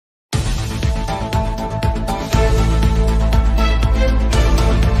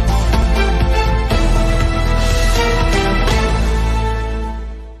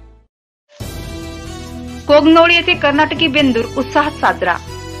कोगनोळी येथे कर्नाटकी बेंदूर उत्साहात साजरा।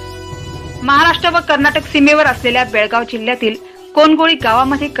 महाराष्ट्र व कर्नाटक सीमेवर असलेल्या बेळगाव जिल्ह्यातील कोनगोळी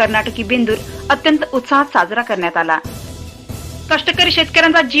गावामध्ये कर्नाटकी बेंदूर अत्यंत उत्साहात साजरा करण्यात आला। कष्टकरी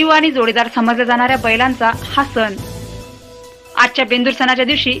शेतकऱ्यांचा जीव आणि जोडीदार समजल्या जाणाऱ्या बैलांचा हा सण। आजच्या बेंदूर सणाच्या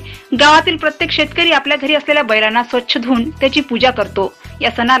दिवशी गावातील प्रत्येक शेतकरी आपल्या घरी असलेल्या बैलांना स्वच्छ धुवून त्याची पूजा करतो।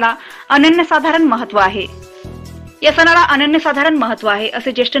 या सणाला अनन्यसाधारण महत्त्व आहे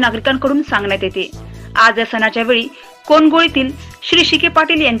असे ज्येष्ठ नागरिकांकडून सांगण्यात येते। आज या सणाच्या वेळी कोनगोळीतील श्री शिके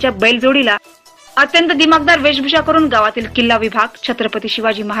पाटील यांच्या बैलजोडीला अत्यंत दिमागदार वेशभूषा करून गावातील किल्ला विभाग, छत्रपती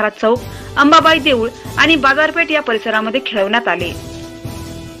शिवाजी महाराज चौक, अंबाबाई देऊळ आणि बाजारपेठ या परिसरामध्ये खेळवण्यात आले।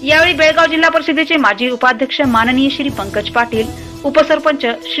 यावेळी बेळगाव जिल्हा परिषदेचे माजी उपाध्यक्ष माननीय श्री पंकज पाटील, उपसरपंच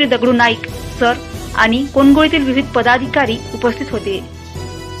श्री दगडू नाईक सर आणि कोनगोळीतील विविध पदाधिकारी उपस्थित होते।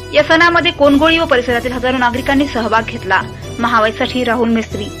 या सणामध्ये कोनगोळी व परिसरातील हजारो नागरिकांनी सहभाग घेतला। महावाईसाठी राहुल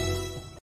मिस्त्री।